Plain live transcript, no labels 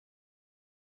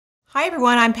Hi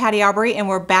everyone, I'm Patty Aubrey and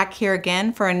we're back here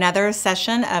again for another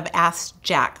session of Ask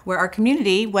Jack, where our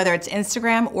community, whether it's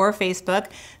Instagram or Facebook,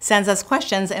 sends us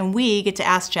questions and we get to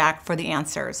ask Jack for the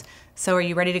answers. So are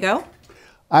you ready to go?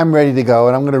 I'm ready to go,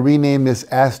 and I'm going to rename this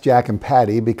Ask Jack and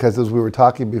Patty because as we were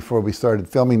talking before we started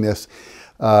filming this,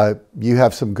 you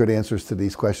have some good answers to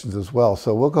these questions as well.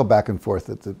 So we'll go back and forth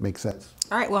if it makes sense.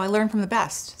 All right, well I learned from the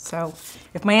best. So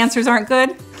if my answers aren't good,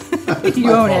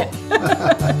 you own it.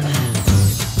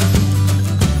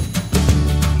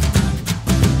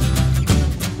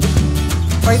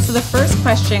 All right, so the first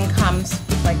question comes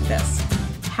like this.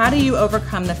 How do you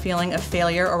overcome the feeling of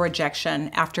failure or rejection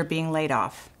after being laid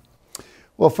off?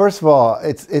 Well, first of all,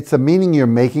 it's a meaning you're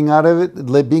making out of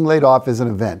it. Being laid off is an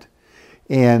event.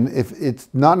 And if it's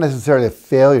not necessarily a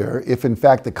failure, if in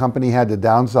fact the company had to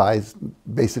downsize,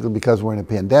 basically because we're in a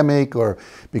pandemic or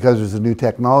because there's a new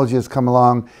technology that's come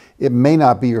along, it may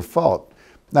not be your fault.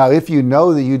 Now, if you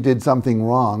know that you did something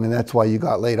wrong and that's why you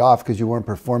got laid off because you weren't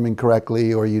performing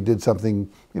correctly or you did something,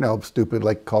 stupid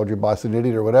like called your boss an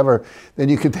idiot or whatever, then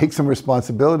you can take some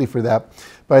responsibility for that.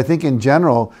 But I think in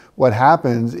general, what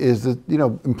happens is that,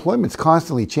 employment's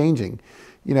constantly changing.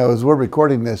 As we're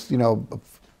recording this,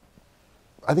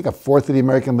 I think a fourth of the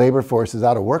American labor force is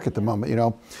out of work at the moment,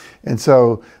 And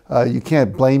so you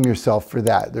can't blame yourself for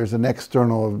that. There's an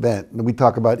external event. And we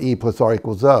talk about E plus R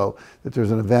equals O, that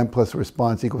there's an event plus a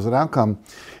response equals an outcome.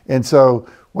 And so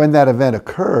when that event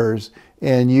occurs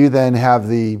and you then have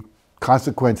the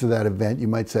consequence of that event, you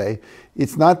might say,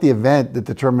 it's not the event that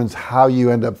determines how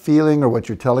you end up feeling or what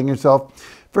you're telling yourself.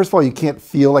 First of all, you can't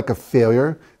feel like a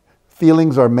failure.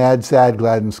 Feelings are mad, sad,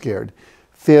 glad, and scared.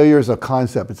 Failure is a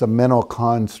concept, it's a mental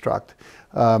construct.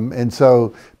 And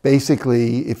so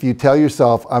basically, if you tell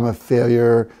yourself, I'm a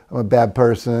failure, I'm a bad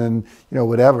person,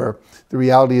 whatever, the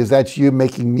reality is that's you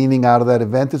making meaning out of that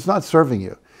event. It's not serving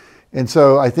you. And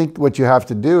so I think what you have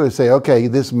to do is say, okay,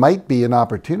 this might be an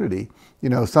opportunity.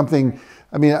 There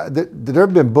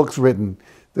have been books written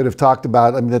that have talked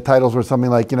about, the titles were something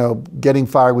like, getting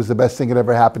fired was the best thing that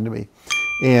ever happened to me.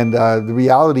 And the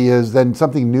reality is then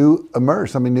something new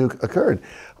emerged, something new occurred.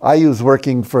 I was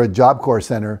working for a Job Corps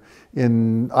center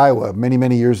in Iowa many,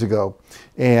 many years ago.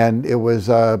 And it was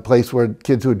a place where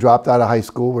kids who had dropped out of high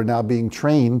school were now being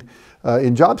trained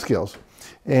in job skills.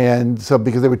 And so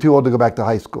because they were too old to go back to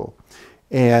high school.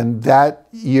 And that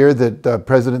year that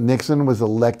President Nixon was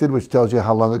elected, which tells you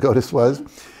how long ago this was,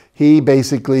 he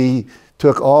basically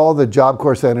took all the Job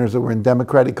Corps centers that were in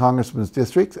Democratic congressmen's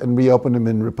districts and reopened them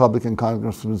in Republican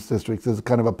congressmen's districts as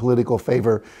kind of a political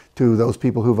favor to those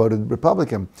people who voted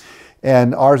Republican.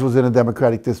 And ours was in a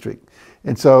Democratic district.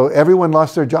 And so everyone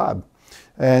lost their job.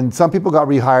 And some people got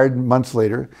rehired months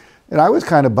later. And I was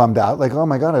kind of bummed out, like, oh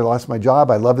my God, I lost my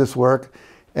job. I love this work.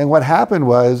 And what happened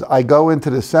was I go into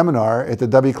the seminar at the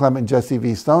W. Clement and Jesse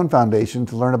V. Stone Foundation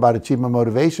to learn about achievement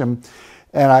motivation.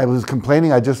 And I was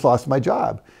complaining I just lost my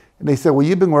job. And they said, well,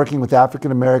 you've been working with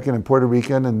African American and Puerto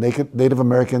Rican and Native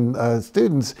American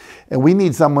students, and we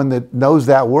need someone that knows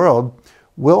that world.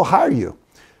 We'll hire you.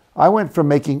 I went from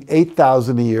making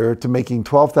 $8,000 a year to making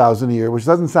 $12,000 a year, which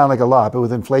doesn't sound like a lot, but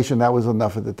with inflation, that was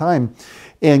enough at the time.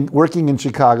 And working in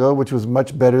Chicago, which was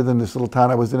much better than this little town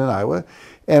I was in Iowa.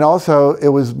 And also, it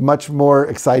was much more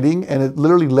exciting, and it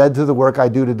literally led to the work I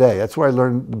do today. That's where I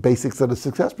learned the basics of the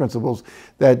success principles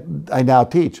that I now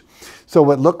teach. So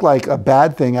what looked like a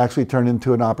bad thing actually turned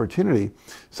into an opportunity.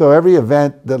 So every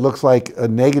event that looks like a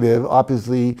negative,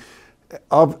 obviously,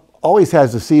 always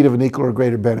has the seed of an equal or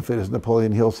greater benefit, as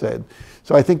Napoleon Hill said.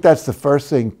 So I think that's the first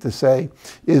thing to say,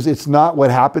 is it's not what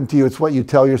happened to you, it's what you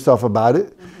tell yourself about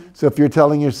it. So if you're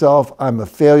telling yourself, I'm a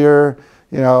failure,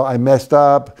 I messed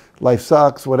up, life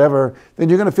sucks, whatever, then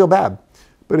you're gonna feel bad.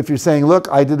 But if you're saying, look,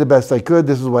 I did the best I could,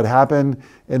 this is what happened,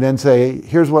 and then say,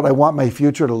 here's what I want my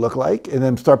future to look like, and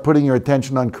then start putting your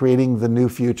attention on creating the new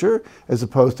future, as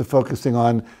opposed to focusing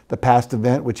on the past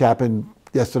event, which happened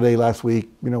yesterday, last week,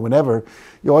 whenever.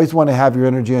 You always want to have your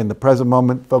energy in the present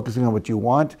moment, focusing on what you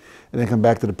want, and then come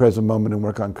back to the present moment and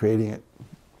work on creating it.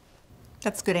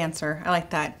 That's a good answer. I like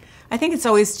that. I think it's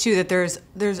always too that there's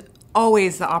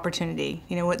always the opportunity.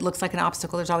 What looks like an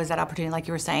obstacle, there's always that opportunity, like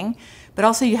you were saying. But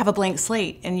also you have a blank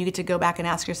slate and you get to go back and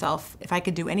ask yourself, if I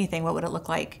could do anything, what would it look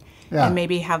like? Yeah. And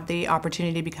maybe have the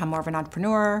opportunity to become more of an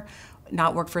entrepreneur,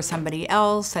 not work for somebody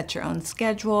else, set your own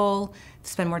schedule,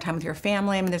 spend more time with your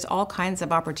family. There's all kinds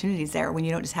of opportunities there when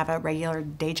you don't just have a regular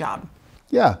day job.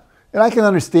 Yeah. And I can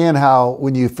understand how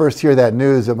when you first hear that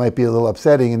news, it might be a little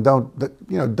upsetting, and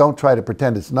don't try to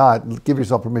pretend it's not. Give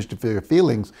yourself permission to feel your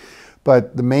feelings.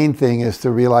 But the main thing is to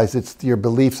realize it's your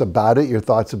beliefs about it, your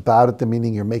thoughts about it, the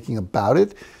meaning you're making about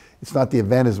it. It's not the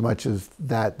event as much as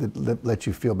that lets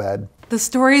you feel bad. The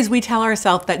stories we tell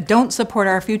ourselves that don't support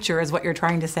our future is what you're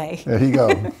trying to say. There you go.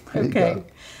 There okay. You go.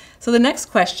 So the next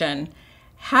question,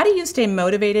 how do you stay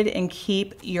motivated and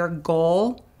keep your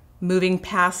goal moving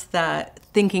past the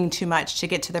thinking too much to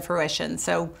get to the fruition?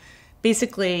 So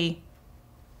basically,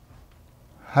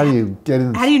 how do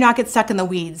you not get stuck in the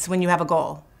weeds when you have a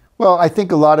goal? Well, I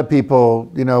think a lot of people,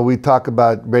 we talk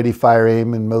about ready, fire,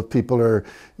 aim, and most people are,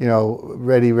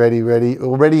 ready, ready, ready.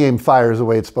 Well, ready, aim, fire is the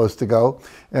way it's supposed to go.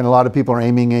 And a lot of people are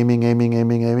aiming, and they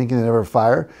never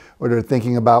fire. Or they're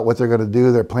thinking about what they're going to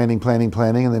do. They're planning,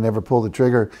 and they never pull the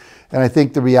trigger. And I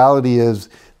think the reality is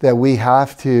that we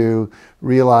have to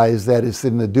realize that it's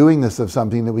in the doingness of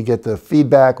something that we get the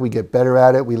feedback, we get better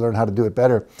at it, we learn how to do it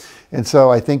better. And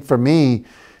so I think for me,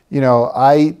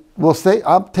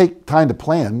 I'll take time to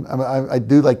plan. I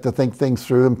do like to think things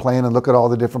through and plan and look at all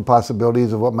the different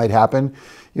possibilities of what might happen.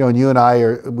 And you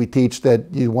and we teach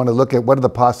that you want to look at what are the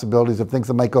possibilities of things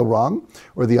that might go wrong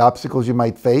or the obstacles you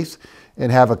might face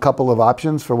and have a couple of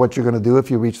options for what you're going to do if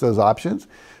you reach those options.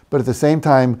 But at the same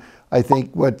time, I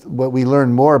think what we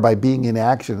learn more by being in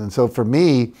action. And so for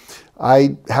me,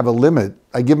 I have a limit.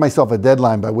 I give myself a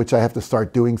deadline by which I have to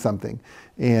start doing something.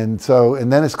 And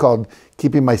then it's called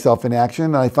keeping myself in action.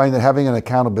 And I find that having an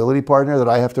accountability partner that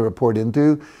I have to report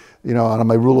into, on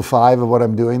my rule of 5 of what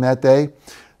I'm doing that day,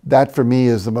 that for me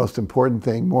is the most important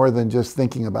thing, more than just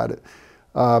thinking about it.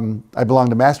 I belong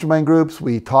to mastermind groups.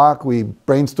 We talk, we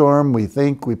brainstorm, we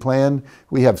think, we plan.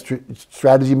 We have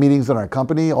strategy meetings in our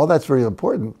company. All that's very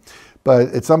important. But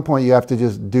at some point, you have to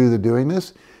just do the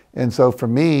doingness. And so for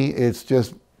me, it's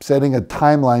just setting a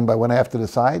timeline by when I have to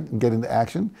decide and get into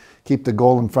action, keep the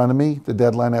goal in front of me, the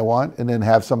deadline I want, and then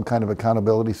have some kind of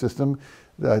accountability system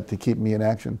to keep me in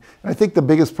action. And I think the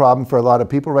biggest problem for a lot of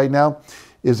people right now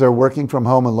is they're working from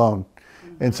home alone.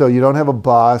 And so you don't have a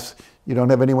boss, you don't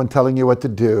have anyone telling you what to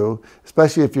do,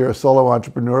 especially if you're a solo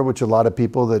entrepreneur, which a lot of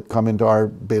people that come into our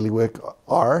bailiwick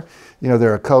are.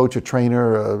 They're a coach, a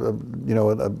trainer,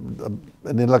 an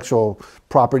intellectual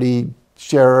property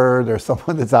sharer. There's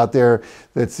someone that's out there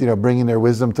that's bringing their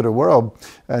wisdom to the world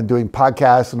and doing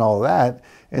podcasts and all of that.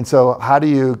 And so how do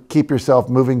you keep yourself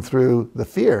moving through the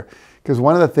fear? Because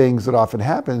one of the things that often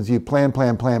happens, you plan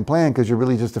because you're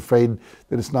really just afraid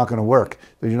that it's not going to work,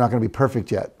 that you're not going to be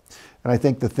perfect yet. And I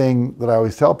think the thing that I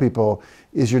always tell people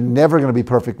is you're never going to be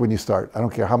perfect when you start. I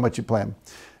don't care how much you plan,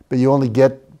 but you only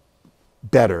get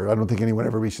better. I don't think anyone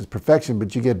ever reaches perfection,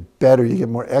 but you get better, you get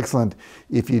more excellent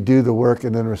if you do the work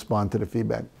and then respond to the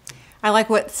feedback. I like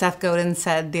what Seth Godin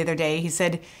said the other day. He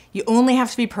said, you only have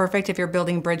to be perfect if you're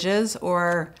building bridges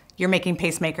or you're making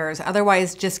pacemakers.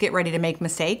 Otherwise, just get ready to make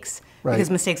mistakes because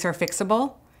mistakes are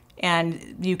fixable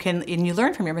and you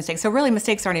learn from your mistakes. So really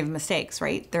mistakes aren't even mistakes,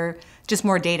 right? They're just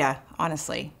more data,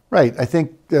 honestly. Right. I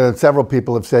think several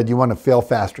people have said you want to fail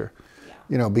faster.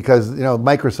 Because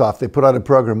Microsoft, they put out a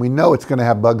program. We know it's going to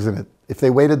have bugs in it. If they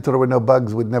waited until there were no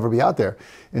bugs, we'd never be out there.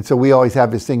 And so we always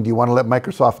have this thing, do you want to let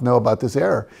Microsoft know about this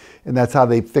error? And that's how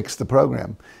they fix the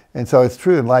program. And so it's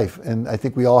true in life. And I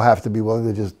think we all have to be willing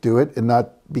to just do it and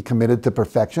not be committed to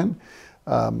perfection.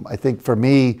 I think for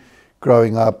me,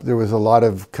 growing up, there was a lot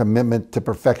of commitment to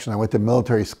perfection. I went to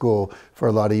military school for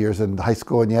a lot of years in high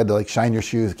school, and you had to shine your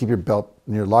shoes, keep your belt,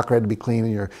 and your locker had to be clean,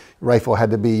 and your rifle had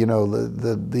to be,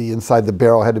 the inside the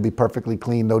barrel had to be perfectly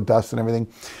clean, no dust and everything.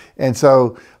 And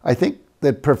so I think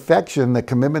that perfection, the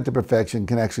commitment to perfection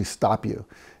can actually stop you.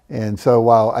 And so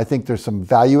while I think there's some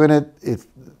value in it,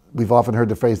 we've often heard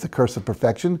the phrase the curse of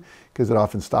perfection because it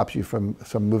often stops you from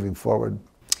moving forward.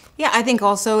 Yeah, I think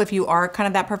also if you are kind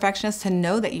of that perfectionist, to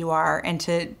know that you are and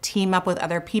to team up with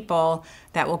other people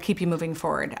that will keep you moving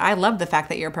forward. I love the fact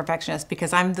that you're a perfectionist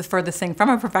because I'm the furthest thing from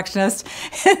a perfectionist.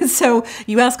 And so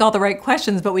you ask all the right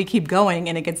questions, but we keep going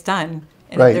and it gets done.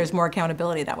 And there's more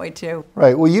accountability that way too.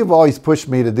 Right. Well, you've always pushed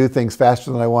me to do things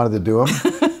faster than I wanted to do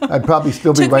them. I'd probably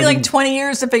still be writing... Took me like 20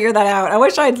 years to figure that out. I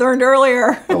wish I'd learned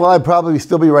earlier. Well, I'd probably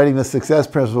still be writing the success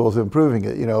principles, improving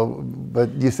it,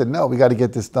 But you said, no, we got to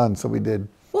get this done, so we did.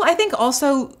 Well, I think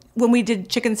also when we did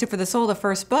Chicken Soup for the Soul, the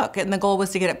first book, and the goal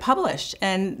was to get it published,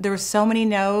 and there were so many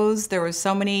no's, there were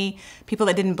so many people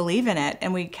that didn't believe in it,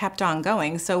 and we kept on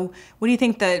going. So what do you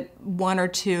think the 1 or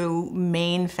 2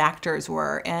 main factors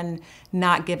were in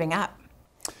not giving up?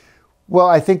 Well,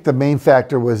 I think the main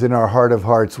factor was in our heart of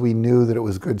hearts, we knew that it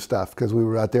was good stuff because we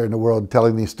were out there in the world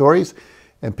telling these stories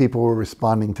and people were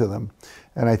responding to them.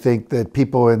 And I think that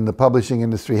people in the publishing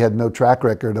industry had no track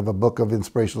record of a book of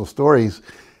inspirational stories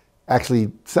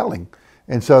actually selling.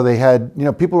 And so they had,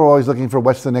 people were always looking for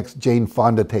what's the next Jane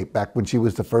Fonda tape back when she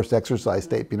was the first exercise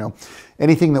tape,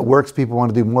 Anything that works, people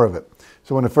want to do more of it.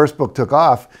 So when the first book took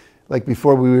off, like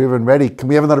before we were even ready, can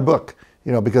we have another book?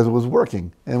 You know, because it was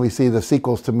working. And we see the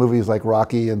sequels to movies like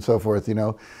Rocky and so forth, you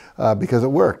know, because it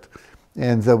worked.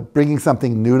 And so bringing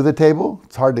something new to the table,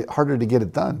 it's harder to get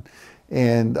it done.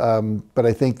 And, but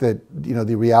I think that, you know,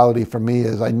 the reality for me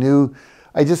is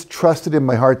I just trusted in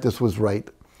my heart this was right.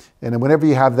 And whenever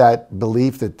you have that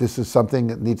belief that this is something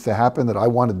that needs to happen, that I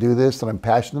want to do this, and I'm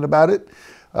passionate about it,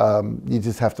 you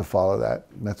just have to follow that.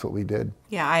 And that's what we did.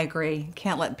 Yeah, I agree.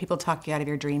 Can't let people talk you out of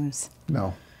your dreams.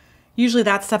 No. Usually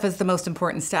that stuff is the most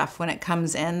important stuff when it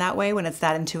comes in that way, when it's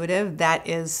that intuitive, that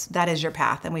is your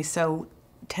path. And we so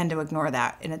tend to ignore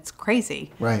that, and it's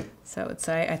crazy. Right. So it's,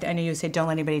 I know you say don't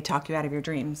let anybody talk you out of your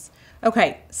dreams.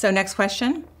 Okay, so next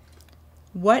question.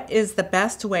 What is the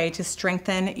best way to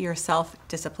strengthen your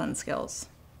self-discipline skills?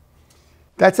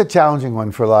 That's a challenging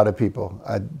one for a lot of people.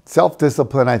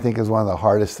 Self-discipline, I think, is one of the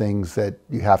hardest things that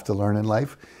you have to learn in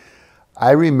life.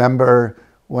 I remember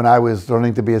when I was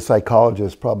learning to be a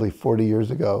psychologist probably 40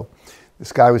 years ago,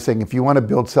 this guy was saying, if you want to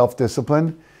build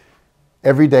self-discipline,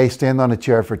 every day stand on a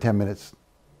chair for 10 minutes.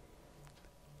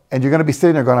 And you're going to be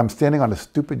sitting there going, I'm standing on a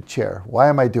stupid chair. Why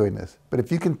am I doing this? But if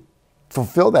you can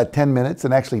fulfill that 10 minutes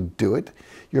and actually do it,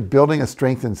 you're building a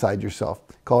strength inside yourself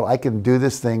called, I can do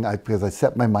this thing because I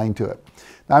set my mind to it.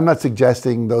 Now, I'm not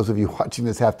suggesting those of you watching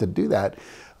this have to do that.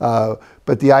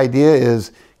 But the idea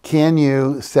is, can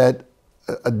you set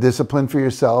a discipline for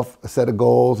yourself, a set of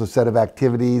goals, a set of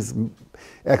activities,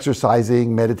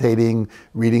 exercising, meditating,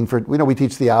 reading for, you know, we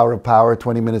teach the hour of power,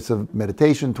 20 minutes of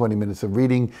meditation, 20 minutes of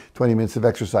reading, 20 minutes of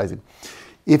exercising.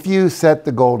 If you set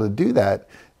the goal to do that,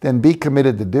 then be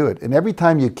committed to do it. And every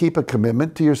time you keep a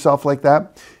commitment to yourself like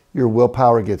that, your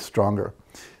willpower gets stronger.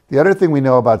 The other thing we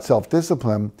know about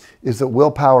self-discipline is that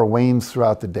willpower wanes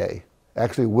throughout the day.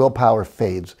 Actually, willpower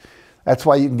fades. That's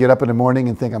why you can get up in the morning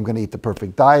and think, I'm going to eat the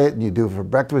perfect diet, and you do it for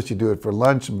breakfast, you do it for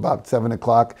lunch, about 7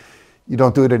 o'clock. You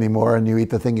don't do it anymore, and you eat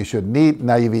the thing you shouldn't eat.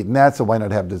 Now you've eaten that, so why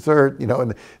not have dessert? You know,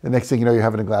 and the next thing you know, you're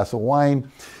having a glass of wine.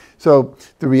 So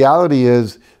the reality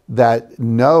is that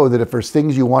know that if there's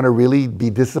things you want to really be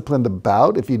disciplined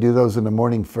about, if you do those in the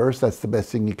morning first, that's the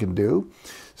best thing you can do.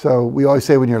 So we always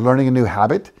say when you're learning a new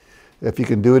habit, if you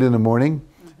can do it in the morning,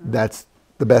 that's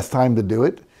the best time to do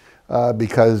it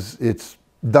because it's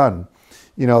done.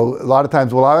 You know, a lot of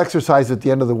times, well, I'll exercise at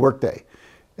the end of the workday.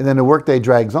 And then the workday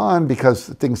drags on because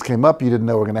things came up you didn't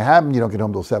know were going to happen. You don't get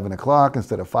home till 7 o'clock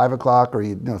instead of 5 o'clock, or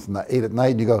you know, it's not 8 at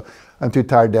night, and you go, I'm too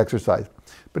tired to exercise.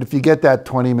 But if you get that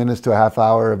 20 minutes to a half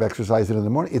hour of exercising in the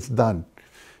morning, it's done.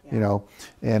 Yeah. You know,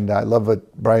 and I love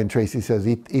what Brian Tracy says,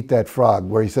 eat that frog,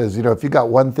 where he says, you know, if you got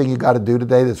one thing you got to do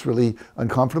today that's really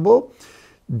uncomfortable,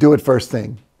 do it first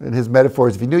thing. And his metaphor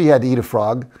is, if you knew you had to eat a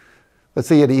frog, let's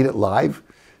say you had to eat it live,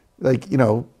 like, you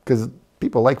know, because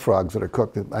people like frogs that are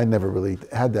cooked. I never really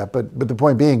had that. But the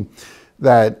point being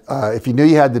that if you knew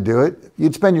you had to do it,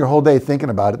 you'd spend your whole day thinking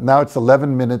about it. Now it's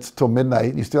 11 minutes till midnight,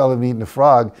 and you still haven't eaten a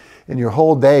frog, and your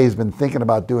whole day has been thinking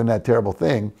about doing that terrible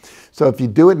thing. So if you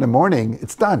do it in the morning,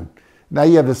 it's done. Now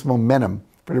you have this momentum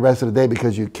for the rest of the day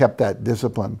because you kept that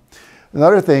discipline.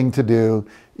 Another thing to do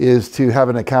is to have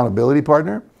an accountability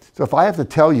partner. So if I have to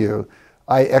tell you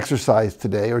I exercised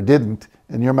today or didn't,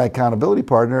 and you're my accountability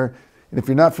partner, and if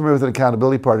you're not familiar with an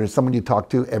accountability partner, it's someone you talk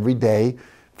to every day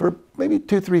for maybe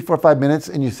 2, 3, 4, 5 minutes,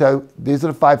 and you say, these are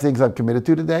the 5 things I've committed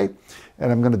to today,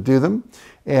 and I'm going to do them.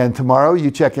 And tomorrow you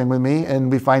check in with me,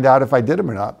 and we find out if I did them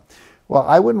or not. Well,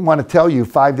 I wouldn't want to tell you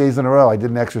 5 days in a row I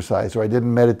didn't exercise, or I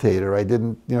didn't meditate, or I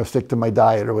didn't, you know, stick to my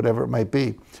diet, or whatever it might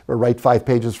be, or write 5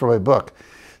 pages for my book.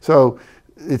 So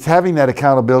it's having that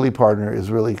accountability partner is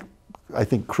really, I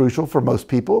think, crucial for most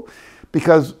people,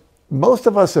 because most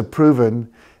of us have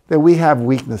proven that we have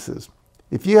weaknesses.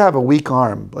 If you have a weak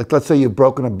arm, like let's say you've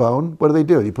broken a bone, what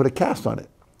do? You put a cast on it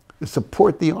to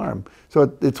support the arm.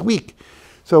 So it's weak.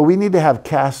 So we need to have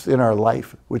casts in our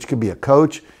life, which could be a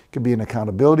coach, could be an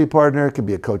accountability partner, it could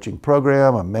be a coaching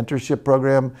program, a mentorship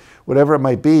program, whatever it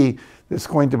might be, that's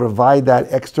going to provide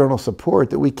that external support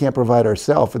that we can't provide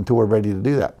ourselves until we're ready to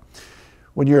do that.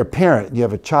 When you're a parent and you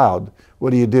have a child,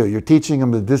 what do? You're teaching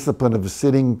them the discipline of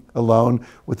sitting alone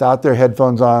without their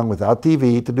headphones on, without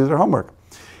TV, to do their homework.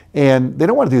 And they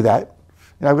don't want to do that.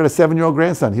 And I've got a 7-year-old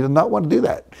grandson. He does not want to do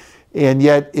that. And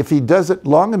yet, if he does it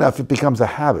long enough, it becomes a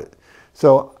habit.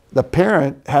 So the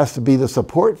parent has to be the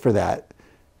support for that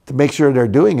to make sure they're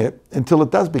doing it until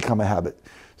it does become a habit.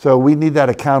 So we need that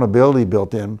accountability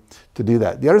built in to do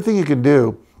that. The other thing you can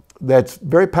do that's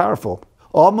very powerful,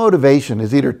 all motivation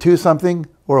is either to something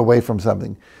or away from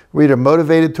something. We're either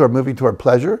motivated toward moving toward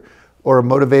pleasure or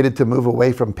motivated to move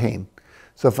away from pain.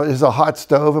 So if there's a hot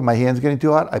stove and my hand's getting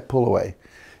too hot, I pull away.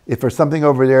 If there's something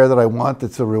over there that I want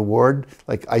that's a reward,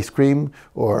 like ice cream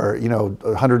or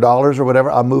 $100 or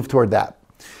whatever, I'll move toward that.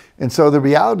 And so the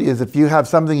reality is, if you have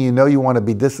something you want to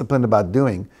be disciplined about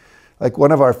doing, like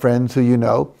one of our friends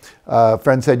who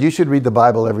friend said, you should read the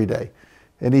Bible every day.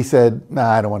 And he said, nah,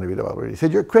 I don't want to read the Bible every day. He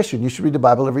said, you're a Christian, you should read the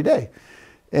Bible every day.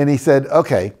 And he said,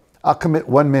 okay, I'll commit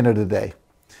 1 minute a day.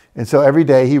 And so every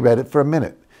day he read it for a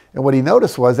minute. And what he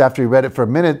noticed was, after he read it for a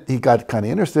minute, he got kind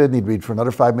of interested, and he'd read for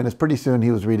another 5 minutes. Pretty soon he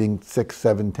was reading 6,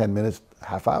 7, 10 minutes,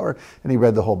 half hour, and he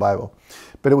read the whole Bible.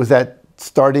 But it was that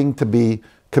starting to be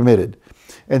committed.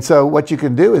 And so what you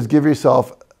can do is give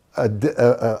yourself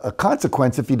a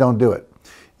consequence if you don't do it.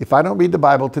 If I don't read the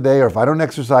Bible today, or if I don't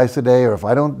exercise today, or if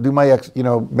I don't do my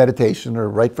meditation or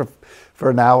write for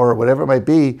an hour or whatever it might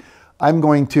be, I'm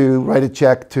going to write a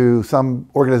check to some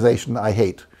organization I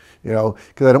hate,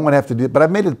 because I don't want to have to do it. But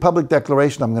I've made a public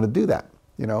declaration I'm going to do that.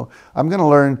 I'm going to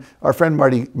learn, our friend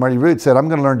Marty Root said, I'm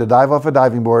going to learn to dive off a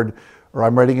diving board, or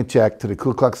I'm writing a check to the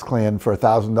Ku Klux Klan for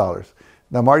 $1,000.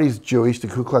 Now, Marty's Jewish, the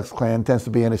Ku Klux Klan tends to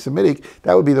be anti-Semitic.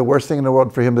 That would be the worst thing in the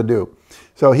world for him to do.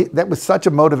 So that was such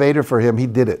a motivator for him, he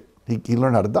did it. He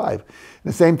learned how to dive.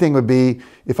 The same thing would be,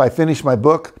 if I finish my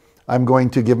book, I'm going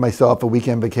to give myself a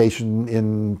weekend vacation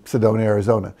in Sedona,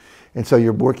 Arizona. And so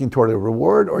you're working toward a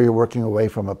reward, or you're working away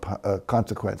from a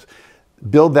consequence.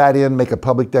 Build that in, make a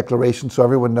public declaration so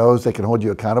everyone knows they can hold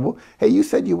you accountable. Hey, you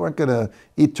said you weren't going to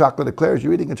eat chocolate eclairs.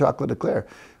 You're eating a chocolate eclair.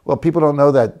 Well, people don't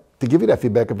know that to give you that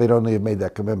feedback if they don't have made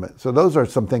that commitment. So those are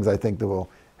some things I think that will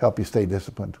help you stay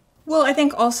disciplined. Well, I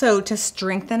think also to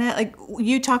strengthen it, like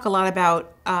you talk a lot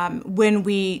about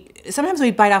sometimes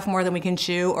we bite off more than we can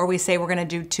chew, or we say we're going to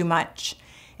do too much,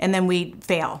 and then we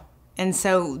fail. And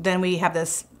so then we have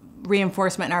this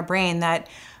reinforcement in our brain that,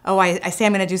 oh, I say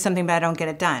I'm going to do something, but I don't get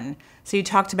it done. So you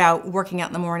talked about working out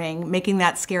in the morning, making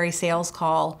that scary sales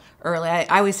call early.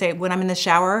 I always say, when I'm in the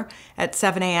shower at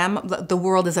 7 a.m., the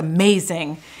world is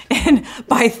amazing. And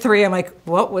by 3, I'm like,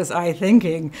 what was I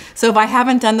thinking? So if I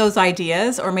haven't done those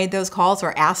ideas or made those calls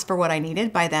or asked for what I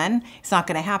needed by then, it's not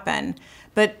going to happen.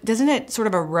 But doesn't it sort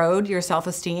of erode your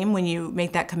self-esteem when you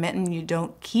make that commitment and you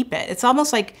don't keep it? It's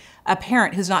almost like a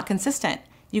parent who's not consistent.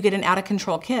 You get an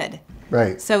out-of-control kid.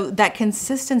 Right. So that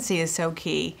consistency is so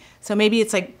key. So maybe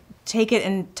it's like, take it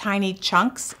in tiny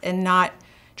chunks and not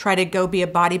try to go be a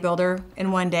bodybuilder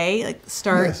in one day. Like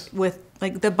start with,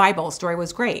 like the Bible story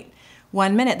was great.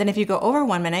 1 minute. Then if you go over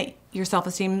 1 minute, your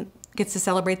self-esteem gets to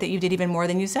celebrate that you did even more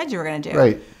than you said you were going to do.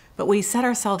 Right. But we set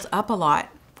ourselves up a lot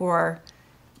for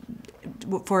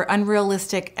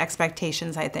unrealistic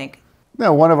expectations, I think.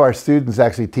 Now, one of our students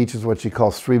actually teaches what she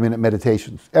calls 3-minute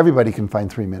meditations. Everybody can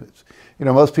find 3 minutes.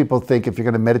 Most people think if you're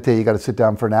going to meditate, you got to sit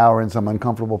down for an hour in some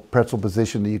uncomfortable pretzel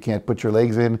position that you can't put your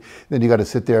legs in. Then you got to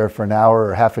sit there for an hour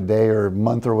or half a day or a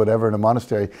month or whatever in a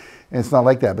monastery. And it's not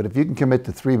like that. But if you can commit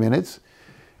to 3 minutes,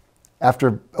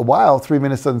 after a while, 3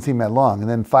 minutes doesn't seem that long. And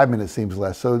then 5 minutes seems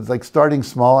less. So it's like starting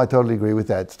small. I totally agree with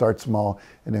that. Start small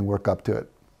and then work up to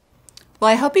it. Well,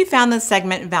 I hope you found this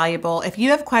segment valuable. If you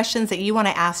have questions that you want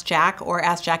to ask Jack or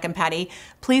ask Jack and Patty,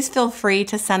 please feel free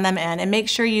to send them in, and make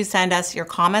sure you send us your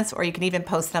comments, or you can even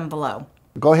post them below.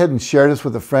 Go ahead and share this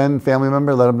with a friend, family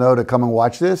member, let them know to come and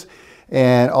watch this.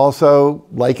 And also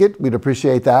like it, we'd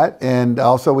appreciate that. And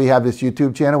also we have this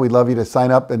YouTube channel. We'd love you to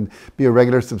sign up and be a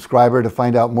regular subscriber to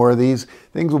find out more of these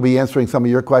things. We'll be answering some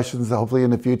of your questions hopefully in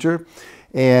the future.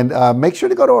 And make sure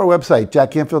to go to our website,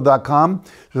 JackCanfield.com.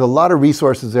 There's a lot of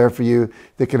resources there for you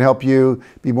that can help you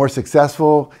be more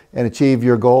successful and achieve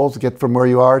your goals, get from where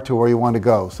you are to where you want to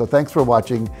go. So thanks for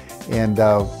watching, and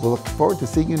we'll look forward to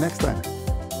seeing you next time.